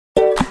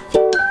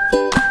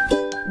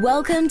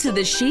Welcome to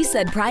the She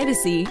Said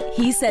Privacy,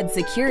 He Said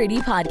Security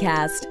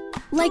podcast.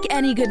 Like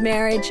any good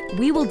marriage,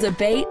 we will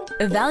debate,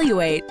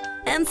 evaluate,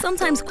 and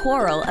sometimes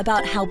quarrel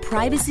about how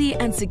privacy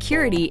and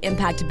security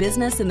impact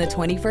business in the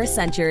 21st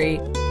century.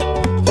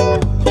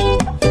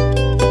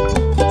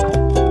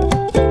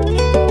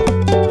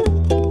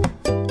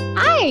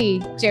 Hi,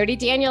 Jody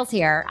Daniels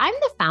here. I'm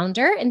the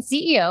founder and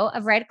CEO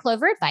of Red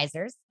Clover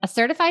Advisors, a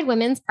certified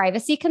women's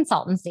privacy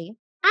consultancy.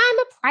 I'm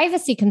a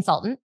privacy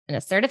consultant and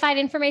a certified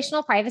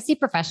informational privacy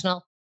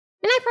professional,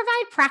 and I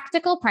provide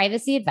practical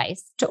privacy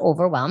advice to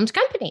overwhelmed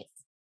companies.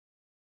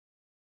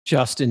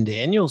 Justin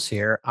Daniels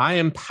here. I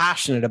am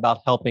passionate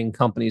about helping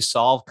companies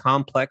solve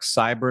complex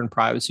cyber and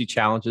privacy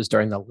challenges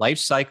during the life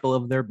cycle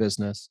of their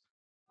business.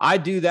 I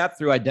do that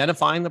through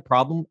identifying the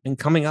problem and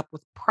coming up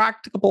with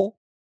practicable,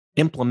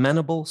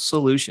 implementable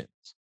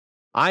solutions.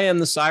 I am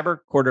the cyber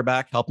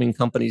quarterback helping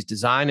companies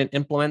design and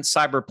implement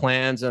cyber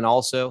plans and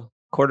also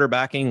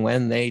quarterbacking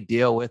when they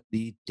deal with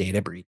the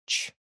data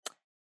breach.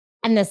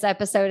 And this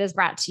episode is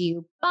brought to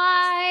you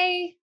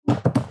by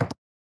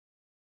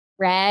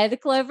Red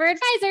Clover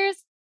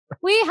Advisors.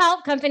 We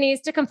help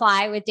companies to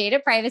comply with data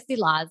privacy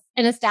laws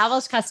and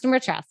establish customer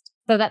trust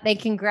so that they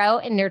can grow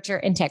and nurture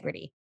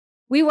integrity.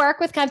 We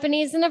work with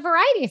companies in a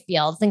variety of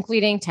fields,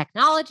 including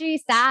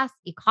technology, SaaS,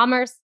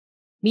 e-commerce,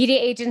 media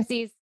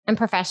agencies, and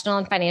professional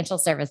and financial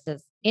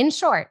services. In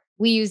short,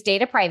 we use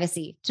data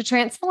privacy to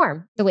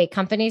transform the way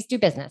companies do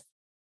business.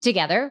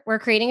 Together, we're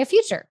creating a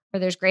future where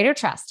there's greater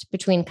trust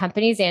between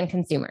companies and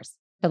consumers.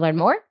 To learn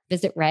more,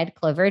 visit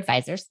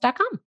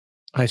redcloveradvisors.com.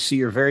 I see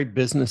you're very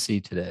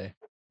businessy today.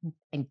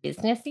 I'm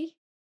businessy?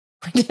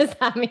 What does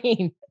that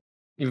mean?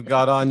 You've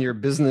got on your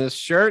business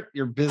shirt,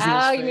 your business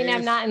Oh, you face. mean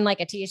I'm not in like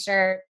a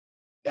t-shirt?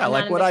 Yeah,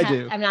 like what I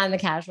do. I'm not in the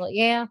casual.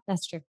 Yeah,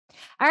 that's true.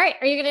 All right.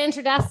 Are you going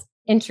to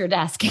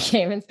introdesk? I can't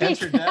even speak.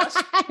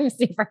 Introdesk? I'm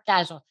super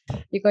casual.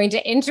 You're going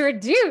to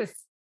introduce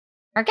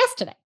our guest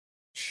today.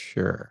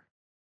 Sure.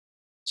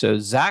 So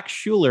Zack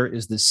Schuler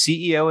is the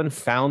CEO and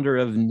founder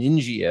of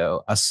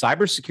NINJIO, a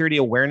cybersecurity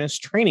awareness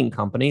training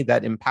company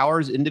that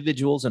empowers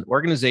individuals and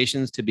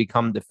organizations to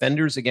become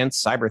defenders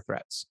against cyber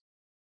threats.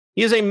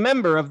 He is a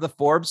member of the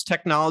Forbes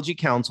Technology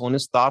Council, and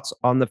his thoughts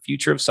on the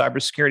future of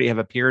cybersecurity have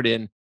appeared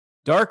in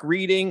Dark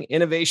Reading,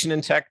 Innovation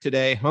and Tech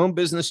Today, Home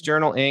Business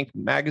Journal Inc.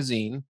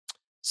 magazine,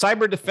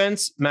 Cyber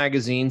Defense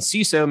magazine,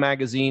 CISO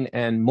magazine,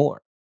 and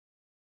more.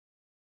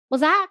 Well,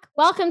 Zack,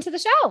 welcome to the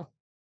show.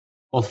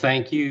 Well,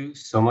 thank you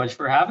so much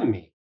for having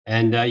me.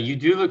 And you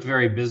do look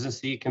very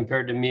businessy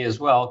compared to me as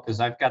well, because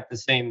I've got the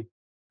same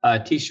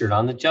t-shirt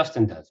on that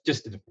Justin does,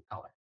 just a different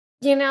color.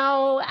 You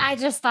know, I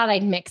just thought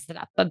I'd mix it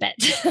up a bit.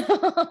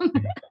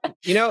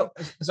 You know,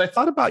 as I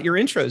thought about your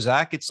intro,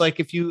 Zack, it's like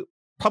if you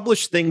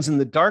publish things in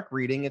the dark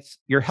reading,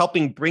 you're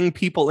helping bring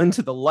people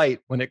into the light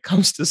when it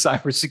comes to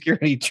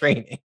cybersecurity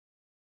training.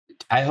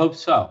 I hope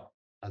so.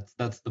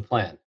 That's the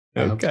plan.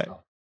 Okay.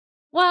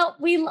 Well,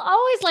 we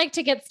always like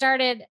to get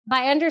started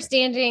by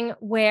understanding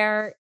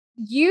where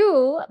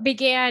you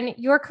began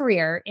your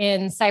career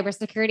in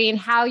cybersecurity and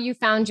how you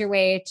found your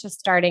way to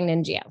starting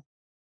NINJIO.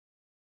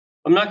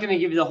 I'm not going to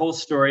give you the whole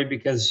story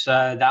because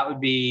that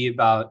would be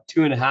about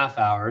 2.5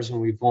 hours,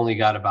 and we've only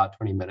got about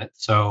 20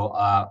 minutes. So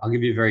I'll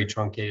give you a very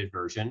truncated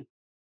version.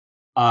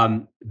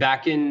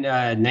 Back in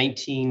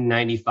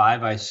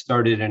 1995, I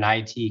started an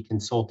IT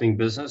consulting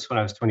business when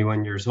I was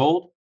 21 years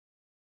old.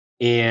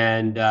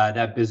 And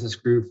that business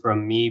grew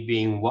from me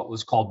being what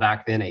was called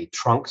back then a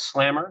trunk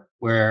slammer,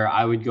 where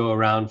I would go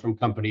around from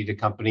company to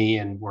company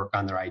and work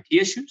on their IT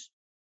issues.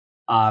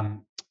 I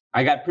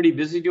got pretty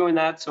busy doing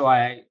that, so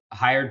I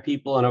hired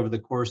people. And over the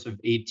course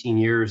of 18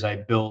 years, I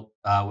built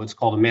what's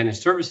called a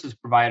managed services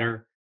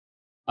provider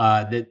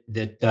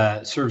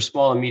that serves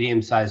small and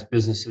medium-sized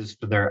businesses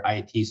for their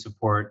IT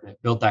support. And I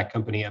built that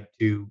company up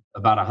to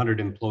about 100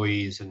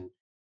 employees and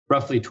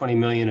roughly 20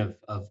 million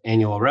of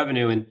annual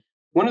revenue. And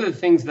one of the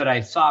things that I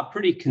saw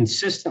pretty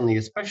consistently,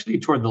 especially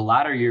toward the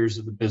latter years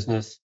of the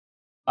business,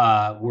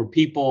 were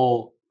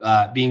people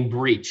being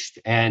breached.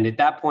 And at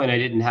that point, I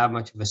didn't have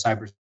much of a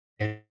cyber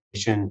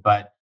education,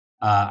 but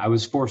I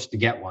was forced to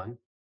get one.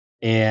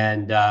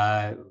 And,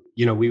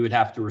 we would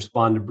have to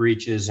respond to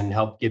breaches and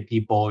help get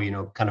people,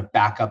 kind of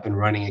back up and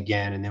running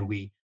again. And then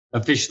we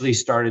officially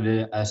started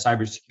a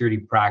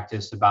cybersecurity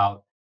practice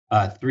about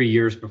 3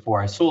 years before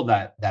I sold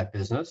that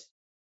business.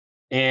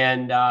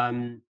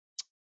 And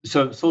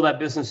so sold that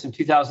business in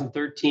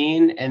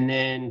 2013, and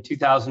then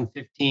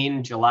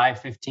 2015, July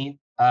 15th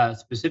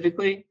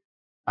specifically,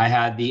 I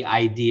had the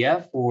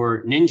idea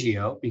for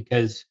NINJIO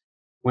because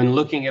when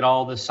looking at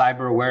all the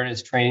cyber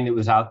awareness training that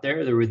was out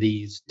there, there were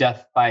these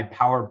death by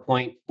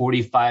PowerPoint,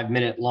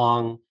 45-minute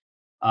long,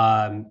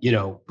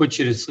 put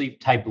you to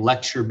sleep type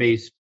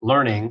lecture-based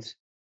learnings.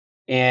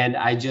 And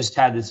I just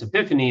had this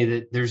epiphany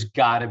that there's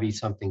got to be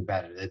something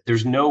better, that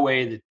there's no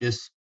way that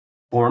this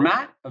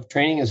format of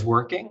training is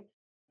working,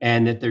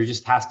 and that there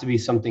just has to be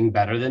something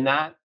better than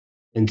that.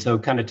 And so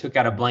kind of took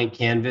out a blank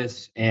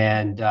canvas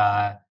and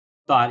thought,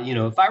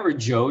 if I were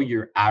Joe,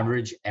 your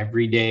average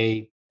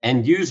everyday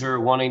end user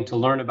wanting to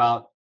learn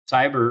about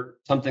cyber,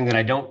 something that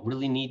I don't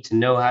really need to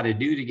know how to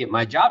do to get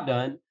my job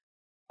done,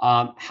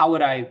 how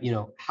would I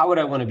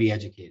want to be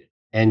educated?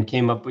 And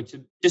came up with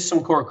just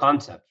some core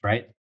concepts,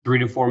 right? 3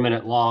 to 4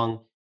 minute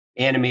long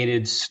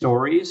animated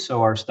stories.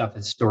 So our stuff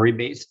is story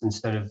based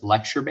instead of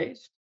lecture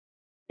based.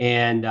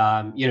 And,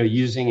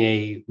 using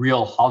a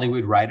real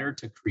Hollywood writer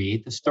to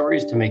create the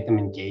stories to make them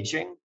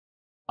engaging.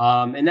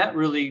 And that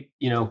really,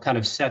 kind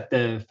of set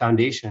the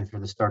foundation for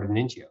the start of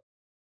NINJIO.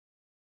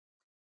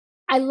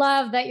 I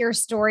love that you're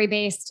story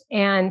based,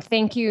 and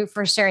thank you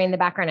for sharing the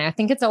background. I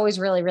think it's always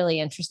really,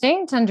 really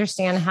interesting to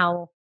understand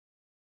how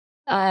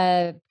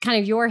kind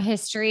of your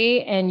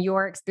history and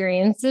your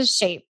experiences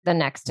shape the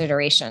next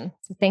iteration.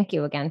 So thank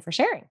you again for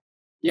sharing.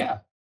 Yeah.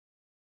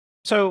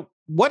 So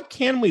what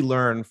can we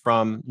learn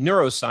from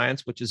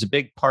neuroscience, which is a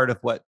big part of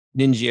what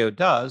NINJIO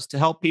does, to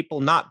help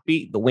people not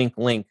beat the wink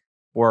link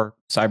for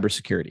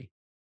cybersecurity?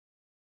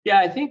 Yeah,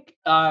 I think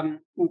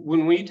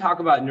when we talk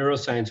about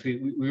neuroscience, we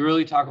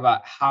really talk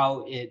about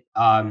how it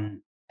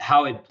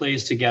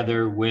plays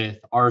together with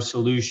our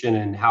solution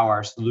and how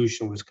our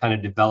solution was kind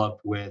of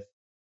developed with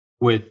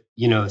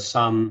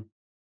some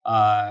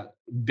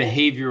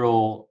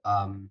behavioral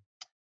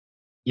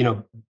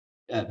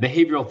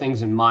behavioral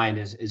things in mind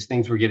as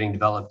things were getting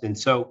developed. And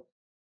so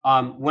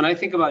when I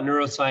think about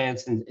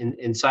neuroscience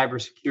and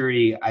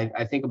cybersecurity,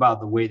 I think about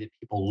the way that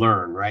people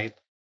learn, right?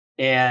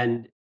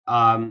 And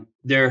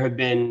there have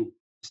been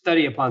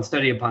study upon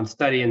study upon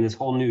study, and this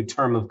whole new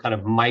term of kind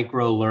of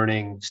micro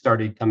learning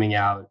started coming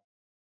out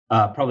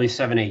probably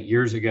 7-8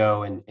 years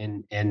ago.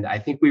 And I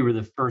think we were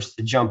the first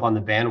to jump on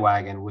the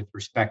bandwagon with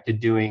respect to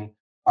doing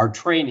our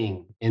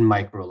training in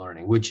micro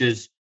learning, which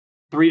is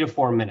 3 to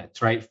 4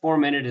 minutes, right? 4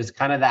 minutes is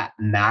kind of that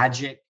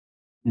magic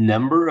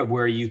number of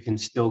where you can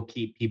still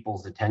keep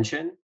people's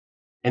attention.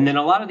 And then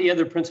a lot of the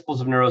other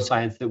principles of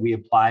neuroscience that we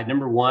applied,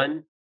 number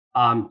one,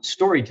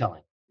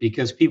 storytelling,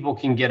 because people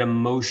can get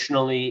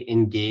emotionally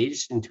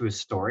engaged into a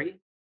story.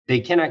 They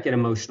cannot get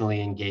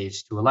emotionally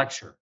engaged to a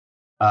lecture.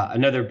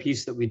 Another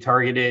piece that we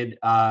targeted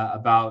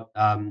about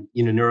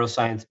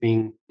neuroscience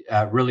being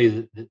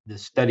really the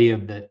study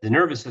of the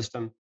nervous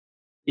system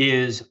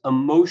is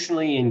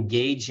emotionally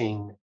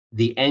engaging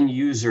the end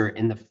user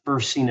in the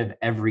first scene of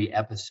every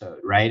episode,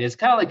 right? It's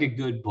kind of like a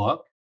good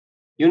book.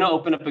 You want to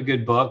open up a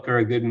good book or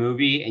a good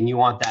movie, and you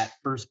want that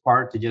first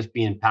part to just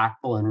be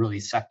impactful and really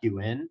suck you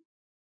in.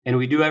 And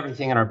we do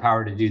everything in our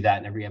power to do that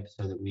in every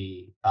episode that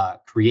we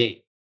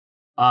create.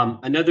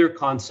 Another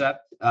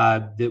concept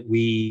that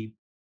we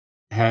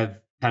have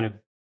kind of,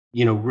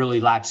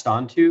 really latched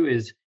onto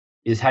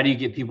is how do you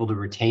get people to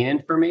retain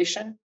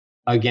information?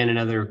 Again,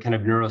 another kind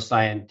of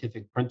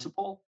neuroscientific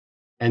principle.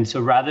 And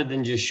so rather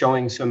than just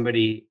showing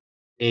somebody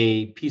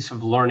a piece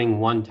of learning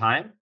one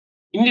time,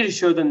 you need to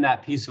show them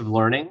that piece of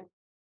learning.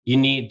 You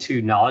need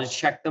to knowledge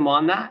check them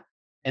on that.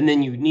 And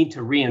then you need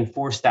to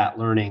reinforce that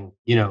learning,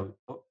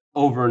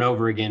 over and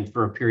over again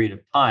for a period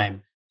of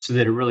time so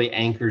that it really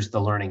anchors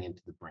the learning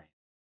into the brain.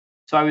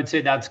 So I would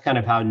say that's kind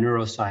of how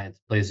neuroscience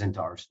plays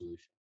into our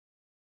solution.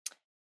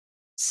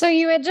 So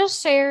you had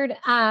just shared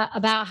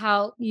about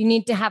how you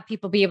need to have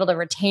people be able to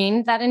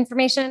retain that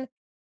information.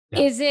 Yeah.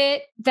 Is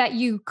it that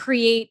you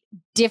create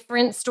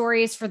different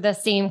stories for the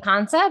same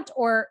concept,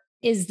 or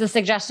is the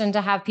suggestion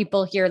to have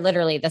people hear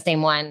literally the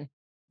same one,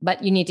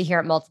 but you need to hear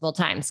it multiple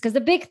times? Because the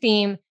big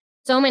theme,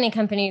 so many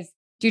companies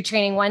do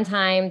training one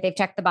time, they've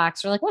checked the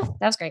box, they're like, well,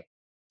 that was great.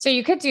 So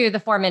you could do the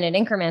 4-minute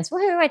increments.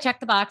 Woohoo, I checked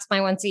the box, my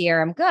once a year,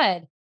 I'm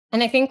good.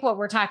 And I think what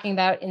we're talking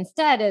about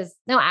instead is,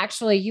 no,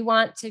 actually, you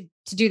want to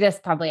do this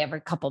probably every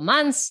couple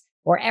months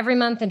or every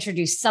month,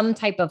 introduce some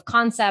type of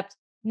concept,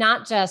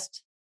 not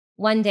just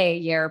one day a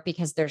year,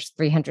 because there's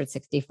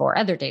 364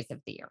 other days of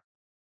the year.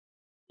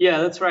 Yeah,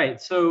 that's right.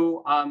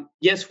 So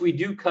yes, we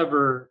do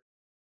cover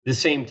the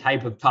same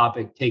type of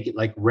topic, take it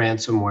like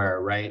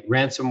ransomware, right?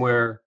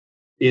 Ransomware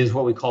is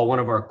what we call one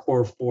of our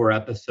core 4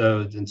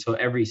 episodes. And so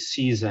every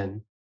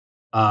season,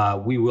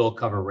 we will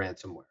cover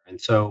ransomware. And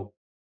so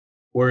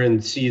we're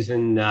in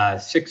season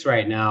 6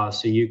 right now.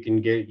 So you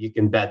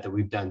can bet that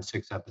we've done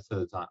 6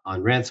 episodes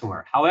on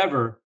ransomware.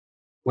 However,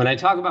 when I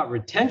talk about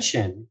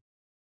retention,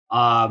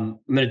 I'm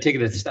going to take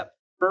it a step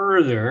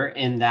further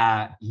in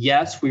that,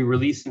 yes, we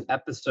release an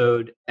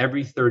episode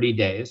every 30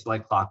 days,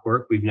 like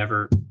clockwork. We've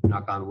never,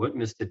 knock on wood,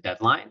 missed a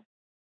deadline.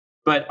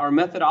 But our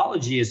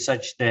methodology is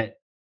such that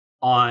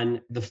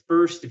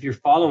if you're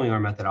following our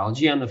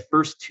methodology, on the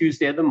first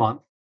Tuesday of the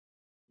month,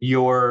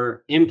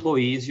 your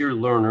employees, your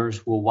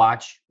learners will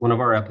watch one of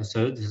our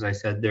episodes. As I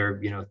said,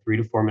 they're 3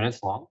 to 4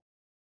 minutes long.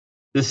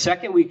 The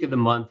second week of the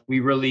month, we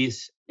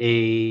release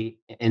an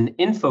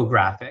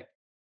infographic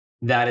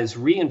that is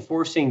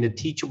reinforcing the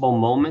teachable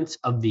moments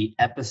of the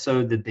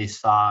episode that they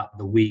saw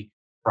the week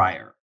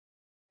prior.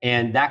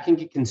 And that can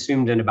get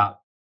consumed in about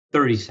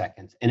 30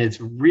 seconds. And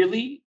it's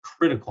really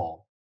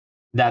critical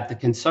that the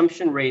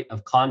consumption rate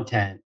of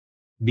content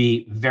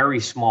be very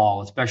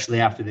small,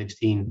 especially after they've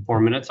seen 4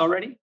 minutes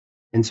already.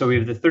 And so we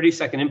have the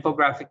 30-second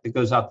infographic that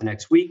goes out the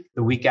next week.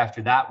 The week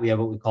after that, we have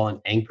what we call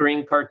an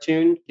anchoring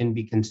cartoon, can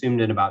be consumed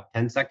in about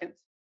 10 seconds.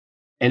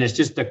 And it's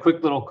just a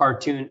quick little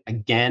cartoon,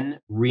 again,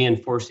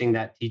 reinforcing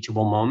that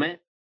teachable moment.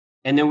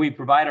 And then we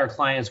provide our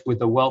clients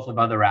with a wealth of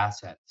other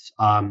assets,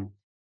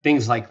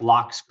 things like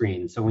lock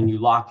screens. So when you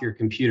lock your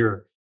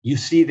computer, you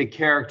see the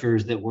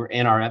characters that were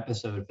in our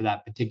episode for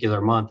that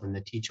particular month and the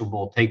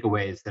teachable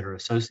takeaways that are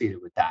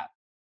associated with that.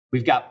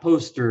 We've got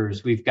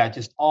posters, we've got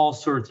just all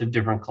sorts of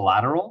different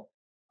collateral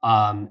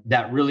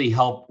that really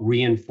help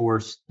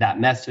reinforce that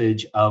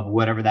message of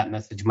whatever that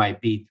message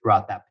might be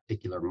throughout that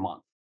particular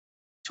month.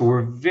 So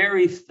we're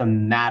very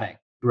thematic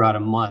throughout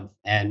a month,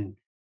 and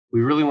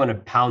we really want to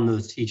pound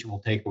those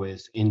teachable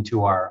takeaways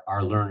into our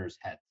learners'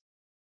 heads.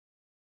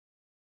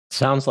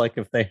 Sounds like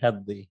if they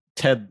had the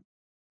Ted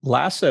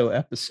Lasso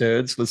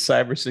episodes with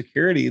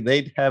cybersecurity,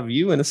 they'd have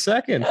you in a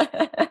second.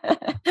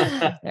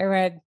 They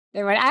would.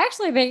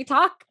 They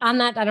talk on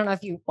that. I don't know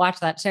if you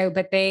watch that show,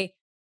 but they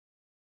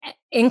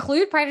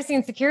include privacy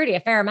and security a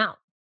fair amount.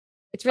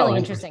 It's really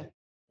interesting.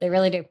 They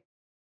really do.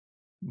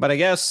 But I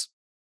guess,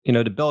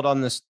 to build on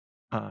this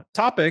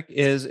topic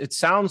is it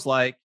sounds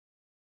like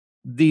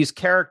these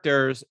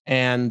characters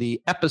and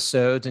the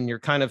episodes, and you're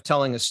kind of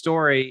telling a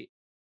story.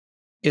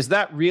 Is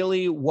that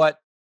really what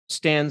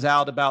stands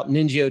out about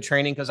NINJIO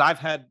training? Because I've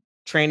had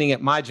training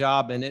at my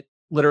job and it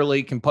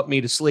literally can put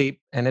me to sleep,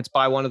 and it's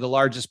by one of the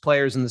largest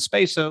players in the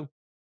space. So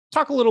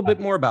talk a little bit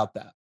more about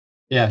that.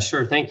 Yeah,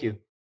 sure. Thank you.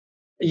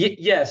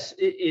 Yes,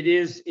 it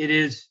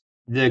is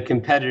the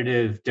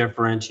competitive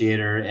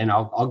differentiator, and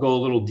I'll go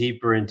a little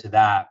deeper into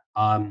that.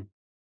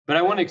 But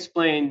I want to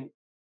explain,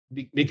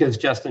 because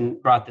Justin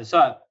brought this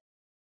up,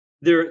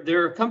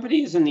 there are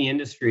companies in the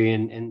industry,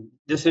 and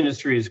this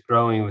industry is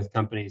growing with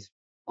companies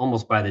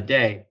almost by the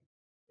day.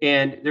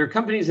 And there are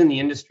companies in the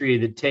industry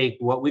that take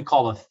what we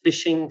call a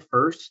phishing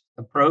first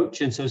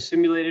approach. And so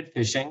simulated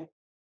phishing,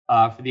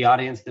 for the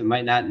audience that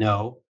might not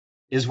know,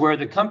 is where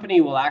the company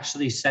will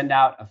actually send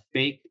out a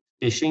fake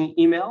phishing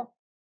email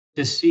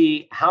to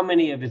see how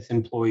many of its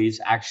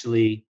employees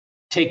actually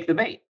take the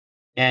bait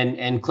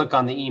and click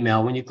on the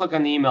email. When you click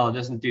on the email, it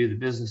doesn't do the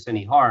business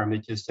any harm.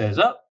 It just says,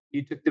 oh,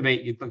 you took the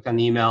bait, you clicked on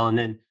the email, and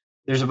then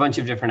there's a bunch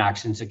of different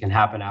actions that can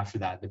happen after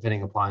that,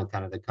 depending upon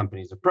kind of the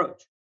company's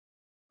approach.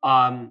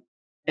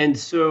 And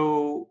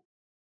so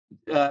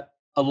a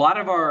lot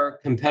of our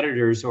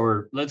competitors,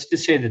 or let's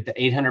just say that the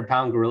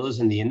 800-pound gorillas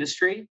in the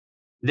industry,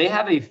 they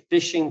have a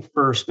phishing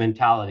first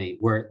mentality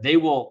where they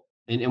will,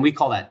 and we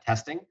call that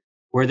testing,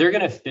 where they're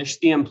going to phish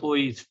the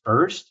employees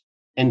first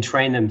and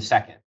train them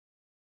second.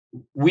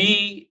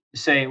 We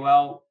say,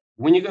 well,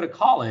 when you go to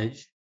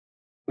college,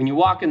 when you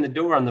walk in the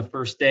door on the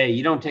first day,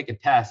 you don't take a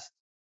test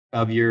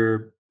of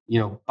your,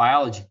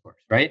 biology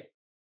course, right?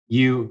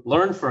 You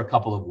learn for a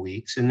couple of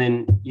weeks and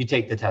then you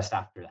take the test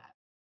after that.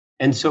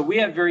 And so we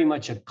have very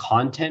much a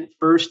content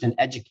first and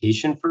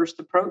education first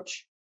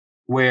approach,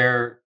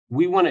 where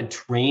we want to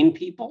train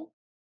people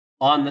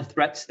on the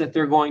threats that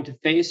they're going to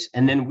face.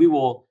 And then we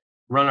will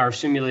run our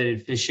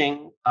simulated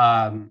phishing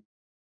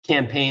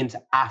campaigns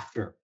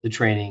after the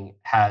training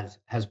has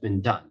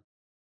been done.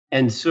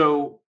 And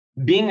so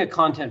being a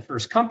content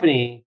first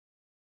company,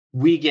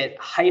 we get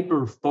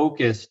hyper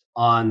focused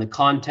on the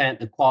content,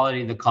 the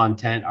quality of the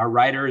content. Our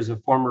writer is a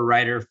former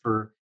writer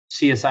for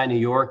CSI New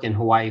York and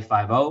Hawaii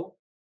Five-0.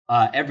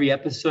 Every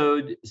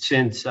episode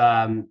since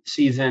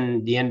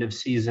the end of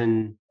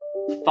season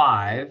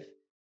 5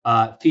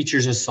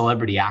 features a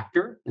celebrity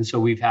actor. And so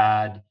we've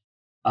had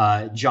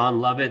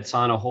John Lovitz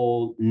on a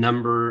whole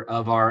number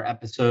of our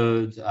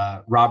episodes,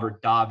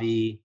 Robert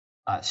Davi,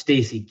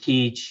 Stacy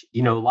Keach,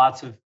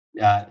 lots of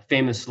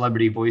famous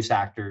celebrity voice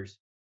actors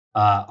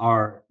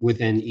are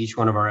within each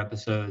one of our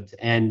episodes.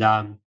 And,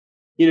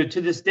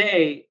 to this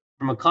day,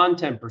 from a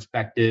content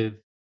perspective,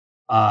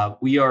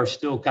 we are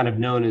still kind of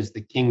known as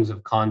the kings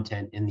of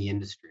content in the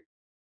industry.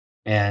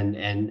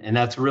 And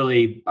that's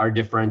really our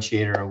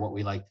differentiator and what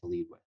we like to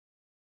lead with.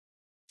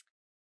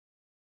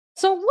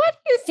 So what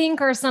do you think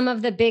are some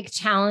of the big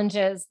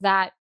challenges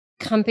that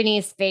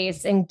companies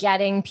face in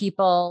getting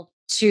people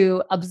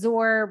to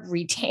absorb,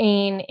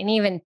 retain, and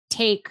even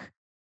take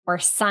or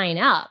sign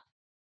up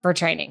for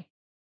training?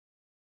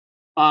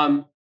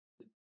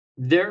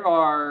 There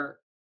are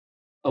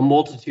a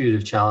multitude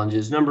of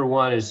challenges. Number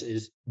one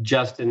is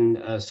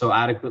Justin so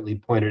adequately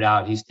pointed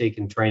out, he's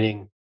taken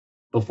training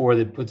before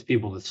that puts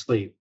people to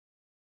sleep.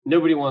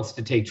 Nobody wants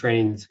to take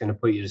training that's going to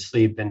put you to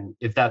sleep. And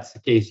if that's the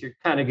case, you're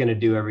kind of going to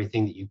do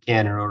everything that you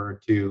can in order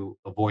to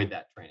avoid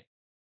that training.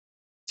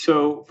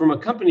 So from a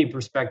company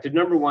perspective,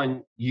 number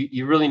one,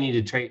 you really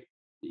need to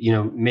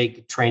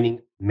make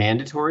training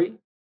mandatory.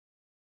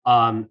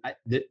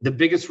 The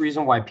biggest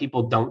reason why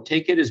people don't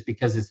take it is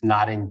because it's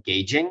not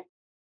engaging.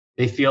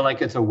 They feel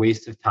like it's a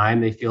waste of time.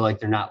 They feel like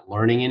they're not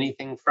learning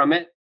anything from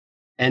it.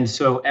 And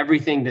so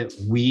everything that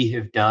we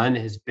have done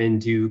has been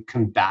to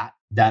combat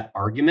that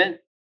argument,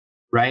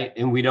 right?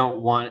 And we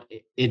don't want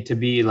it to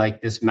be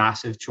like this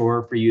massive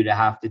chore for you to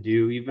have to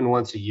do even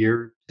once a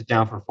year, sit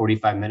down for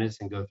 45 minutes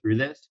and go through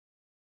this.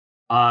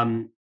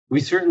 We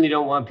certainly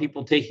don't want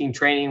people taking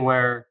training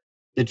where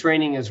the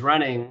training is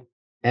running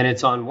and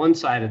it's on one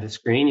side of the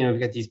screen. We've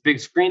got these big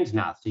screens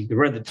now. So you can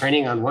read the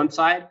training on one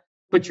side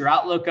put your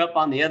Outlook up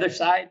on the other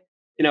side.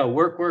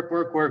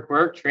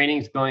 Work.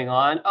 Training's going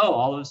on. Oh,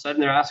 all of a sudden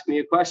they're asking me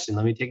a question.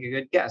 Let me take a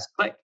good guess.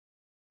 Click.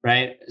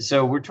 Right.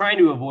 So we're trying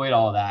to avoid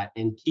all that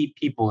and keep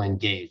people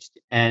engaged.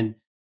 And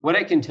what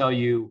I can tell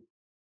you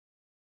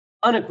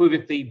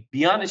unequivocally,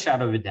 beyond a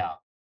shadow of a doubt,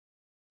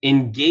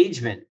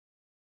 engagement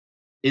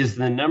is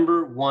the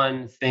number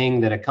one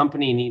thing that a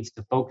company needs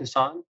to focus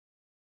on,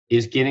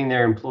 is getting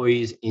their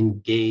employees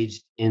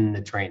engaged in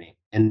the training.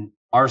 And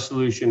our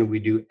solution, we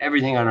do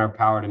everything on our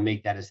power to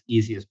make that as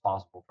easy as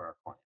possible for our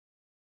clients.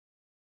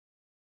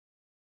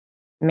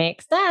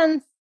 Makes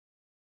sense.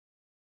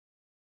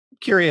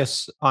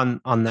 Curious on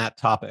that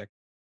topic.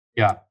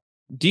 Yeah.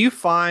 Do you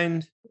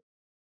find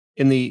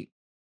in the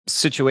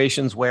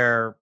situations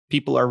where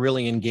people are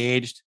really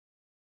engaged,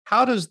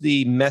 how does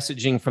the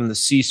messaging from the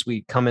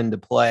C-suite come into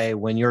play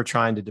when you're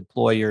trying to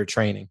deploy your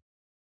training?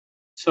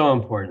 So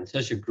important.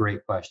 Such a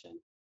great question.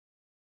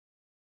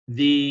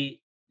 The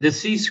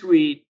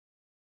C-suite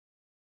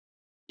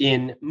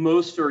in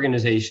most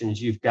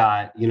organizations, you've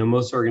got,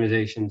 most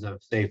organizations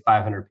of say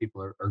 500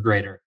 people or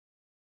greater,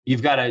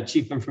 you've got a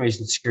chief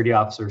information security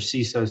officer,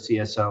 CISO,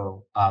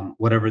 CSO,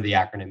 whatever the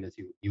acronym is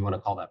you want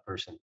to call that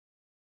person.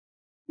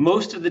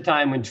 Most of the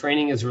time when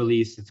training is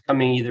released, it's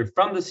coming either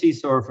from the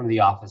CISO or from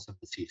the office of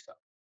the CISO.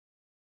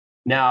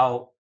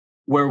 Now,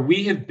 where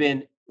we have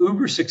been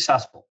uber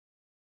successful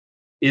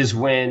is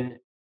when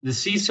the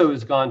CISO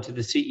has gone to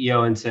the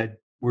CEO and said,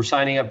 we're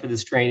signing up for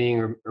this training,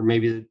 or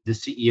maybe the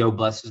CEO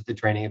blesses the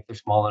training if they're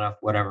small enough,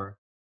 whatever.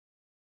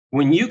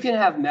 When you can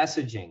have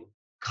messaging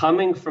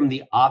coming from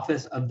the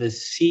office of the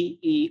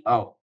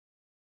CEO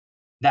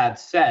that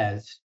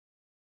says,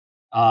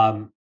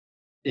 and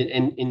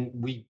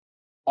we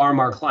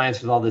arm our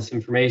clients with all this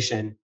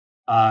information,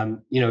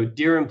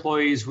 dear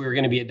employees, we're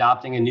going to be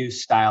adopting a new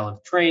style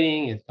of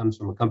training. It comes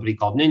from a company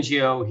called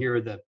NINJIO. Here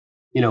are the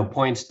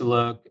points to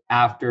look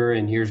after,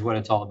 and here's what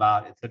it's all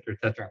about, et cetera, et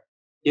cetera.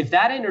 If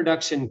that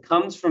introduction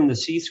comes from the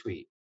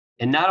C-suite,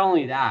 and not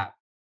only that,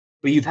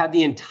 but you've had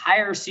the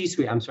entire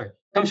C-suite, comes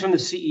from the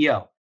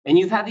CEO, and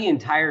you've had the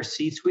entire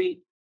C-suite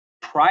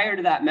prior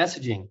to that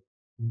messaging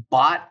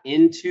bought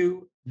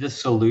into the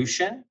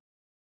solution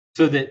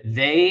so that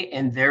they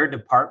and their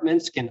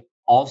departments can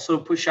also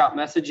push out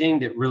messaging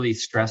that really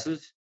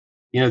stresses,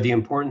 the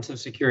importance of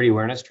security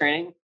awareness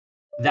training,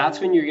 that's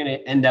when you're going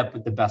to end up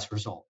with the best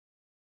result.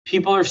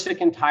 People are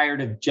sick and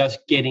tired of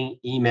just getting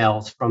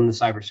emails from the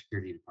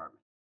cybersecurity department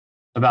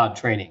about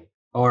training,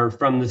 or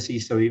from the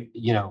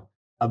CISO,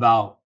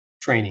 about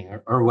training,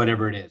 or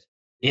whatever it is.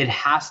 It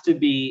has to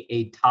be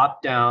a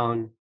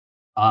top-down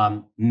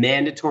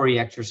mandatory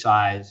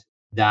exercise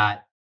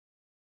that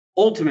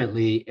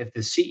ultimately, if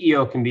the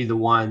CEO can be the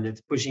one that's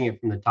pushing it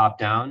from the top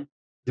down,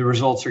 the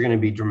results are going to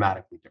be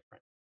dramatically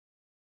different.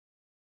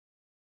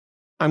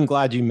 I'm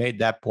glad you made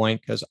that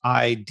point, because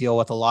I deal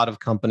with a lot of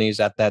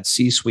companies at that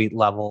C-suite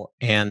level.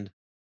 And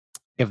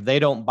if they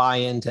don't buy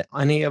into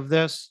any of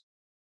this,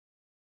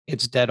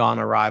 it's dead on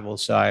arrival.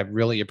 So I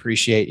really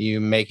appreciate you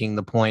making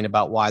the point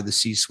about why the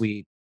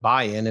C-suite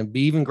buy in. It'd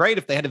be even great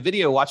if they had a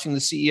video watching the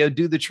CEO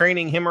do the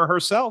training, him or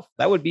herself.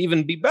 That would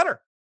even be better.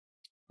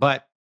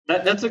 But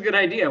that's a good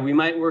idea. We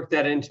might work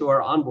that into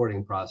our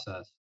onboarding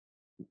process.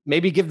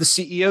 Maybe give the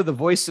CEO the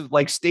voice of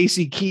like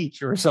Stacy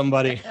Keach or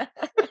somebody.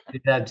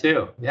 Did that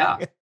too.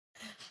 Yeah.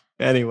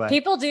 Anyway.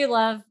 People do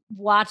love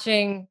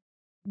watching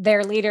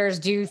their leaders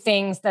do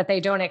things that they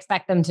don't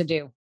expect them to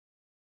do.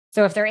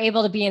 So if they're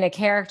able to be in a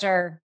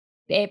character,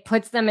 it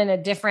puts them in a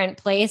different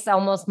place,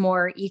 almost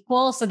more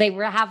equal. So they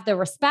have the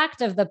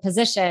respect of the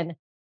position,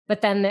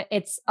 but then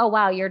it's, oh,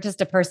 wow, you're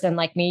just a person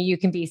like me. You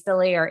can be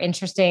silly or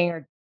interesting,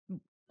 or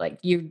like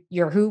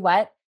you're who,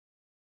 what,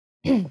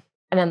 and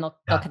then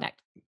they'll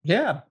connect.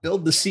 Yeah.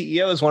 Build the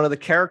CEO as one of the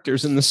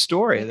characters in the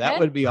story. That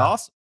would be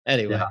awesome.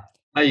 Anyway. Yeah.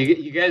 Oh,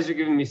 you guys are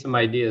giving me some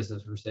ideas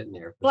as we're sitting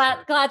here.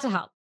 Glad to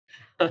help.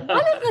 One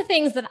of the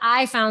things that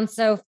I found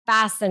so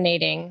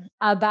fascinating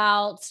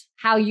about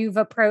how you've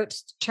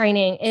approached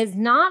training is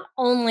not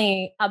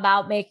only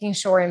about making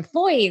sure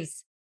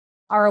employees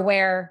are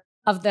aware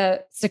of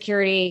the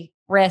security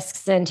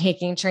risks and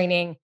taking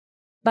training,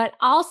 but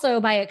also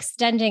by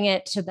extending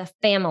it to the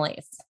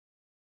families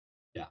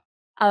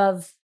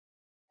of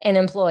an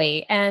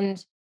employee.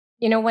 And,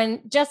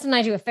 when Justin and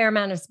I do a fair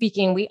amount of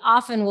speaking, we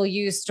often will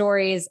use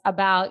stories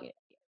about,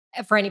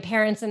 for any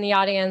parents in the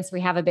audience, we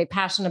have a big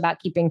passion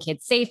about keeping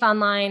kids safe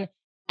online.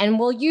 And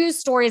we'll use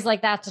stories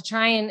like that to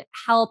try and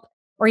help,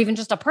 or even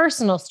just a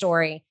personal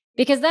story,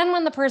 because then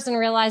when the person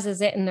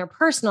realizes it in their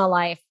personal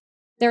life,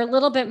 they're a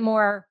little bit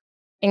more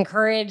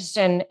encouraged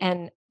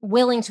and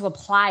willing to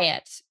apply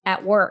it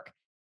at work.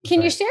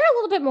 Can you share a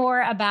little bit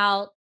more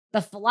about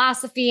the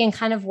philosophy and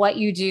kind of what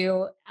you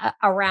do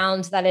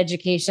around that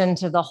education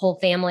to the whole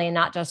family and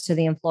not just to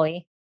the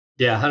employee?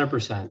 Yeah,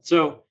 100%.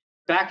 So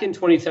back in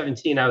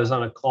 2017, I was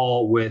on a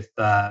call with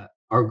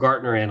our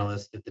Gartner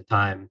analyst at the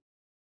time,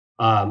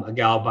 a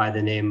gal by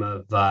the name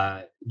of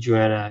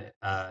Joanna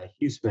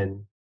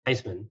Heisman.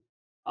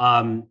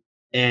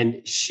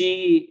 And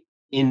she,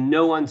 in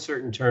no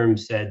uncertain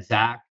terms, said,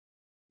 Zach,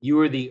 you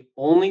are the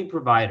only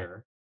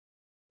provider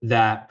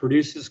that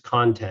produces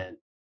content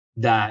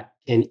that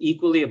can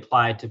equally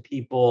apply to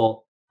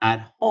people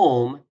at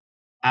home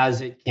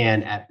as it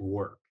can at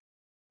work,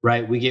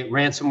 right? We get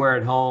ransomware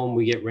at home,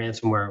 we get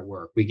ransomware at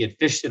work, we get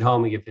phished at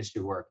home, we get phished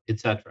at work,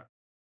 etc.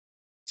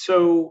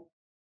 So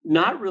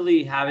not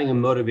really having a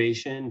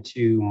motivation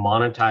to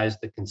monetize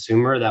the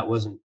consumer, that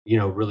wasn't,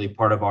 really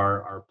part of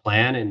our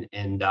plan.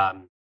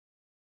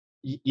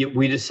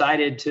 We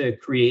decided to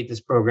create this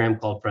program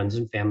called Friends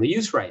and Family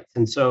Use Rights.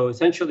 And so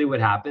essentially what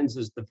happens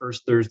is the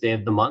first Thursday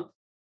of the month,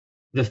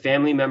 the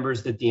family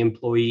members that the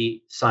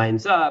employee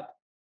signs up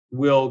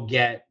will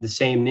get the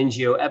same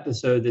NINJIO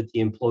episode that the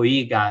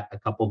employee got a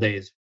couple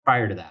days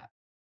prior to that.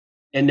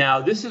 And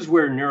now this is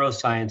where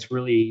neuroscience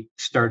really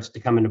starts to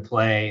come into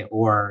play,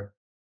 or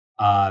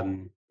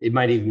it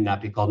might even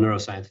not be called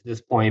neuroscience at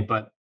this point,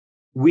 but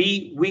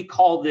we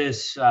call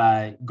this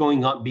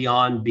going up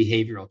beyond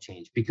behavioral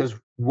change, because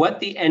what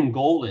the end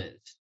goal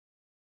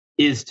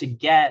is to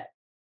get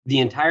the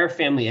entire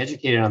family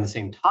educated on the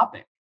same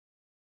topic,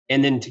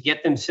 and then to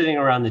get them sitting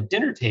around the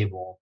dinner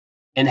table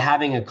and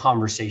having a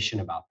conversation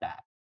about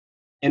that.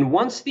 And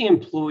once the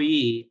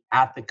employee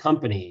at the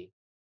company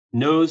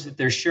knows that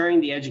they're sharing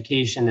the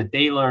education that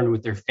they learned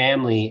with their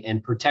family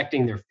and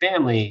protecting their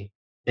family,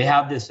 they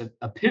have this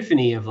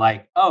epiphany of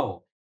like,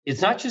 oh,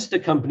 it's not just the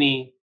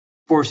company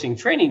forcing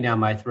training down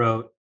my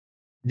throat.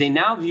 They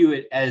now view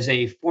it as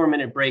a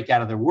 4-minute break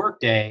out of their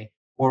workday,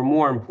 or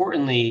more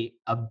importantly,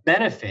 a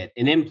benefit,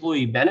 an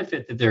employee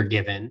benefit that they're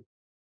given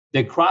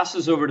that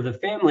crosses over to the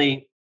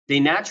family. They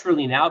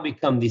naturally now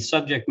become the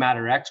subject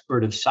matter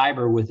expert of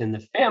cyber within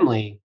the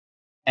family.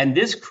 And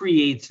this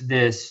creates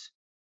this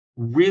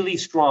really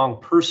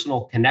strong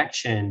personal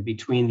connection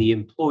between the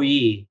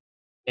employee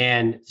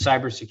and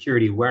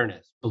cybersecurity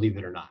awareness, believe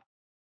it or not.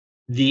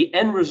 The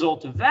end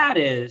result of that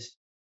is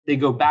they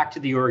go back to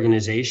the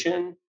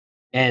organization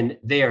and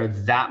they are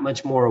that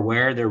much more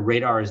aware. Their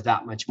radar is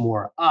that much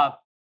more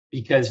up,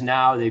 because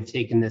now they've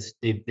taken this,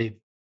 they've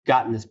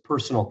gotten this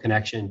personal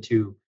connection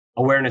to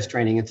awareness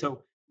training. And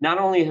so not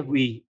only have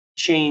we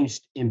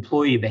changed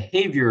employee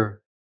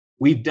behavior,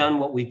 we've done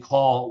what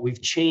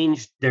we've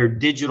changed their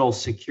digital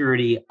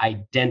security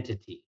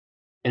identity.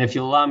 And if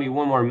you'll allow me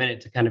one more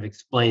minute to kind of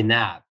explain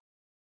that.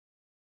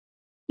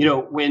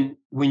 When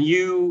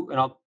you, and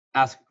I'll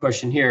ask a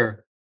question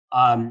here,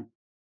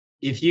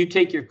 if you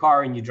take your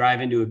car and you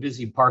drive into a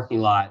busy parking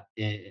lot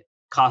at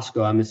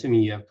Costco, I'm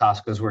assuming you have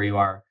Costco's where you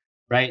are,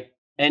 right?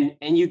 And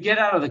you get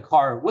out of the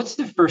car, what's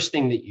the first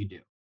thing that you do?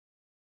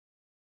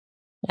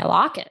 I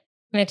lock it.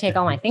 I'm going to take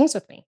all my things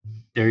with me.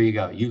 There you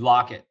go. You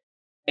lock it.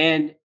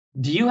 And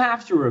do you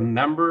have to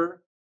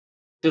remember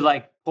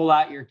to pull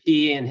out your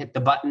key and hit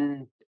the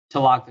button to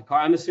lock the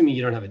car? I'm assuming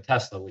you don't have a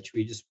Tesla, which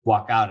we just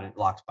walk out and it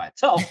locks by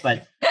itself.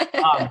 But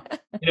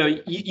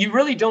you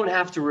really don't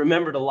have to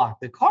remember to lock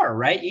the car,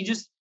 right?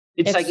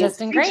 It's like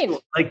just ingrained.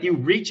 Like you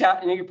reach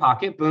out into your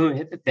pocket, boom,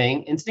 hit the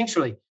thing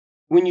instinctually.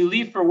 When you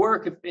leave for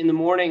work in the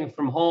morning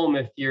from home,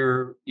 if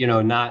you're,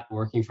 not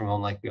working from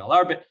home like we all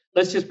are, but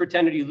let's just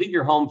pretend that you leave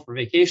your home for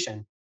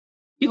vacation,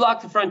 you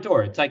lock the front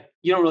door. It's like,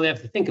 you don't really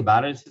have to think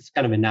about it. It's just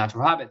kind of a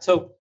natural habit.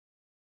 So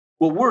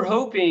what we're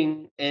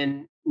hoping,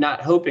 and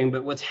not hoping,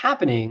 but what's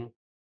happening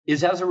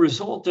is, as a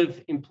result of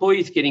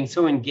employees getting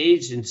so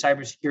engaged in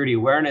cybersecurity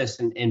awareness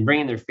and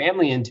bringing their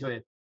family into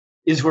it,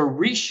 is we're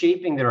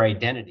reshaping their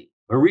identity.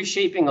 We're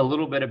reshaping a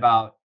little bit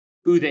about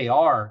who they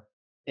are.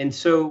 And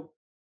so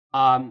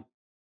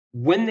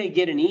when they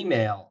get an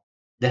email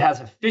that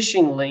has a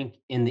phishing link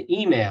in the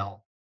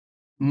email,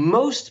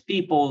 most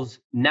people's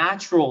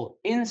natural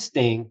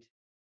instinct,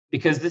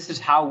 because this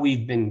is how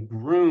we've been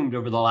groomed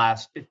over the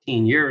last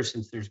 15 years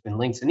since there's been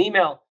links in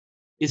email,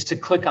 is to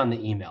click on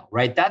the email,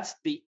 right? That's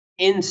the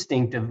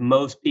instinct of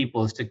most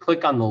people, is to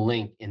click on the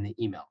link in the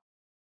email.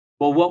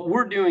 Well, what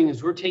we're doing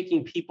is we're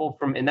taking people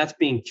from, and that's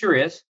being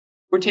curious,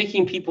 we're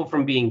taking people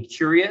from being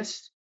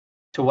curious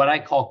to what I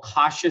call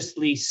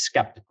cautiously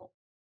skeptical,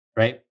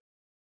 right?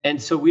 And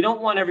so we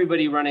don't want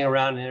everybody running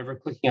around and ever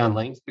clicking on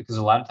links, because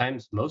a lot of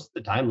times, most of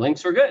the time,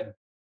 links are good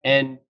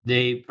and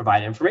they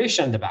provide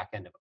information on the back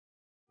end of it.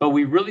 But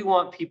we really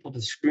want people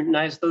to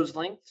scrutinize those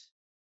links,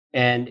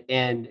 and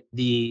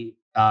the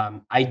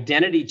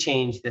identity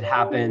change that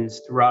happens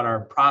throughout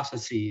our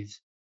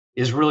processes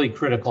is really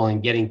critical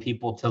in getting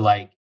people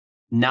to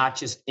not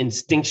just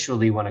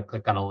instinctually want to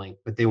click on a link,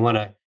 but they want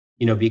to,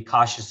 be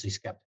cautiously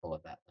skeptical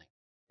of that link,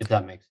 if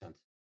that makes sense.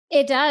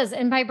 It does.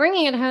 And by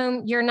bringing it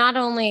home, you're not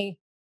only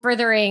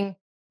furthering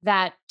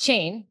that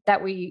chain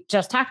that we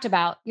just talked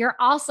about, you're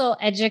also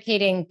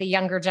educating the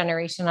younger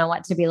generation on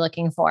what to be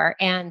looking for.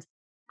 And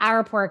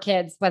our poor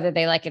kids, whether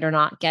they like it or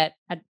not, get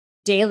a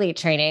daily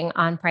training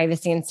on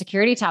privacy and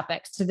security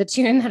topics, to the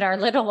tune that our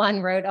little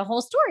one wrote a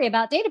whole story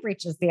about data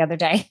breaches the other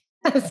day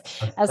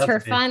as her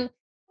fun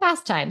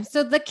pastime.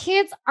 So the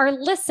kids are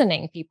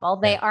listening, people.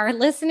 They are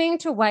listening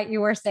to what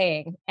you are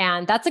saying.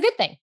 And that's a good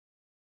thing.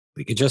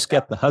 We could just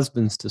get the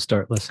husbands to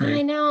start listening.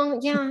 I know.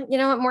 Yeah. You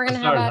know what? We're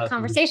going to have a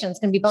conversation. It's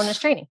going to be bonus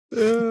training.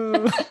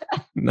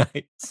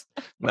 Nice.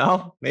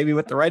 Well, maybe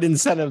with the right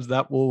incentives,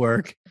 that will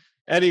work.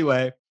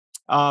 Anyway,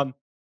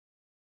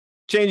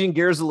 changing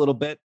gears a little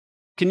bit.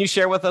 Can you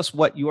share with us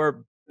what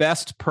your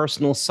best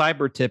personal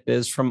cyber tip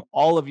is from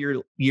all of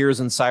your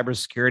years in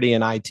cybersecurity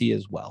and IT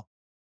as well?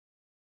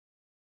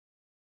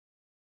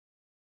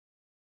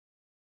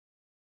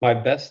 My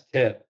best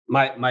tip.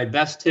 My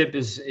best tip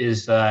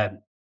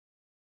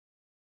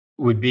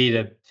would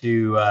be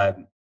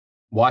to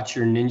watch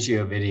your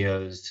NINJIO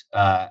videos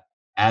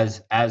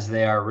as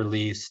they are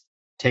released,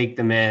 take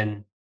them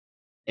in,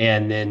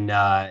 and then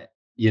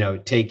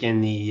take in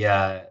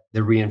the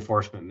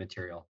reinforcement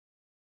material.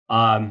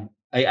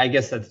 I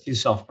guess that's too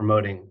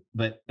self-promoting,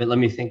 but let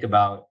me think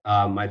about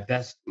my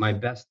best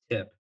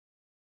tip.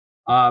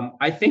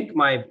 I think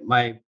my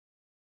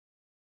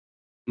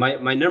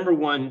number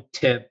one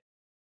tip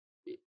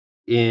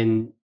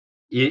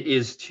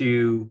is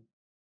to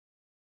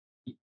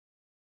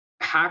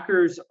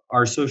hackers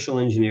are social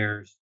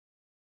engineers.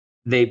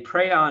 They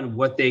prey on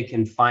what they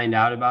can find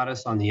out about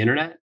us on the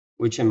internet,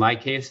 which in my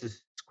case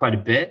is quite a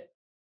bit.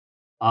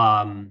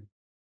 My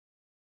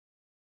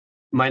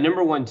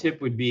number one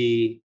tip would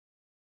be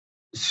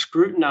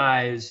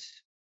scrutinize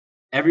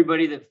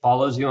everybody that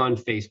follows you on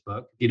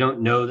Facebook. If you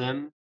don't know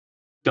them,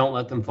 don't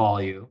let them follow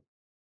you.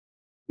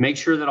 Make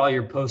sure that all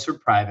your posts are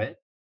private,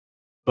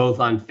 both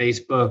on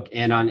Facebook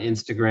and on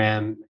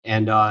Instagram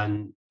and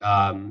on,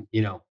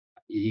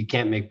 you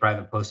can't make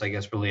private posts, I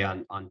guess, really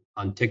on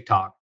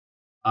TikTok.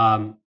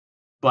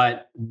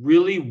 But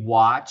really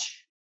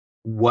watch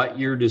what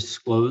you're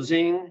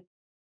disclosing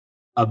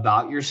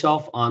about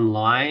yourself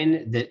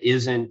online that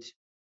isn't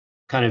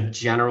kind of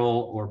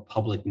general or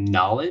public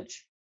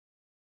knowledge,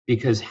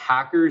 because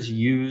hackers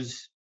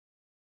use,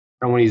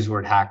 I don't want to use the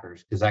word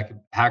hackers because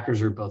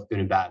hackers are both good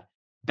and bad.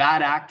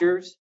 Bad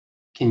actors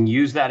can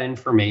use that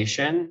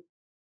information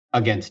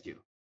against you,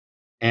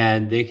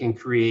 and they can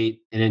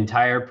create an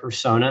entire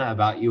persona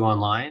about you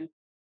online.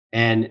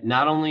 And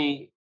not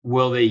only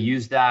will they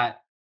use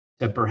that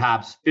to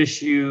perhaps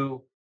phish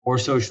you or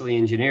socially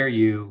engineer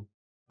you,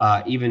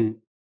 even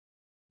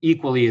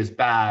equally as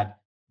bad,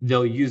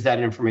 they'll use that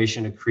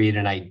information to create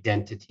an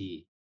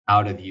identity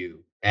out of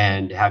you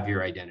and have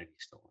your identity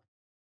stolen.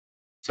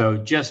 So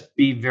just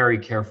be very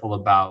careful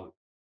about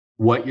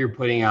what you're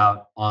putting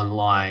out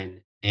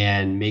online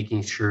and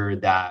making sure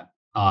that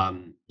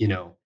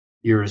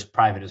you're as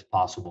private as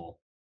possible,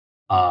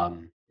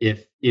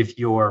 if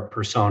your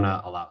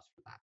persona allows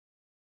for that.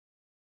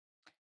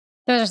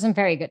 Those are some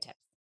very good tips.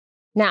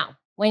 Now,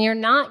 when you're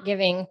not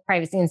giving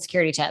privacy and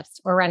security tips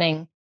or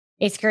running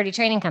a security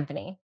training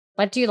company,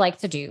 what do you like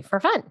to do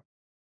for fun?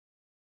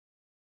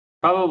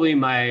 Probably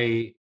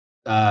my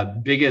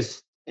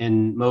biggest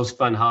and most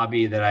fun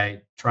hobby that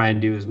I try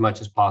and do as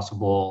much as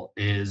possible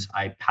is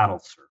I paddle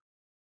surf.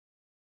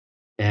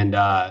 And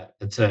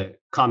it's a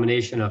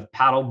combination of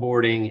paddle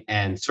boarding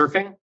and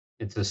surfing.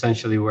 It's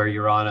essentially where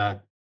you're on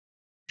a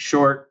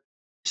short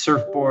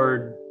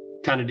surfboard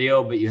kind of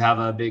deal, but you have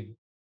a big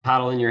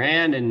paddle in your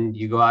hand and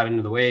you go out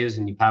into the waves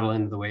and you paddle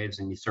into the waves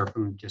and you surf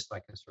them just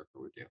like a surfer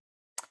would do.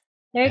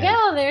 There you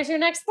go. There's your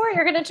next sport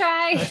you're going to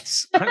try.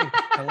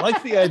 I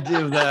like the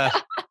idea of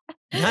that.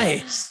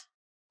 Nice.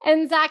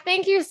 And Zack,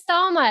 thank you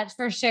so much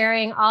for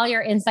sharing all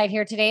your insight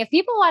here today. If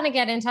people want to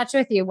get in touch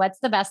with you, what's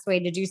the best way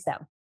to do so?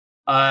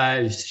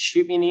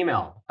 Shoot me an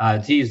email.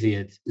 It's easy.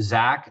 It's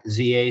Zack,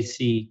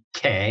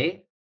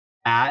 ZACK,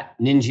 at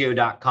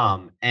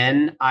NINJIO.com,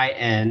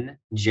 NINJIO.com.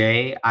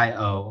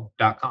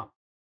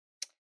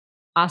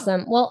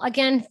 Awesome. Well,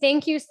 again,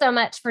 thank you so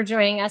much for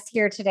joining us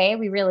here today.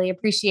 We really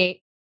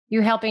appreciate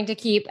you helping to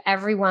keep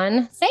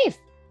everyone safe.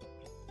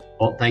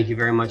 Well, thank you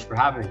very much for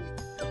having me.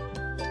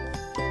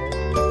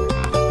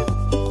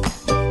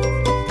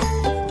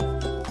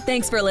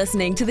 Thanks for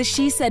listening to the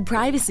She Said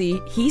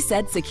Privacy, He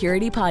Said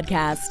Security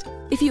podcast.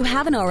 If you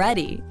haven't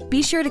already,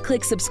 be sure to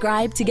click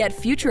subscribe to get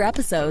future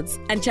episodes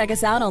and check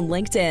us out on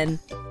LinkedIn.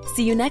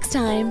 See you next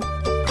time.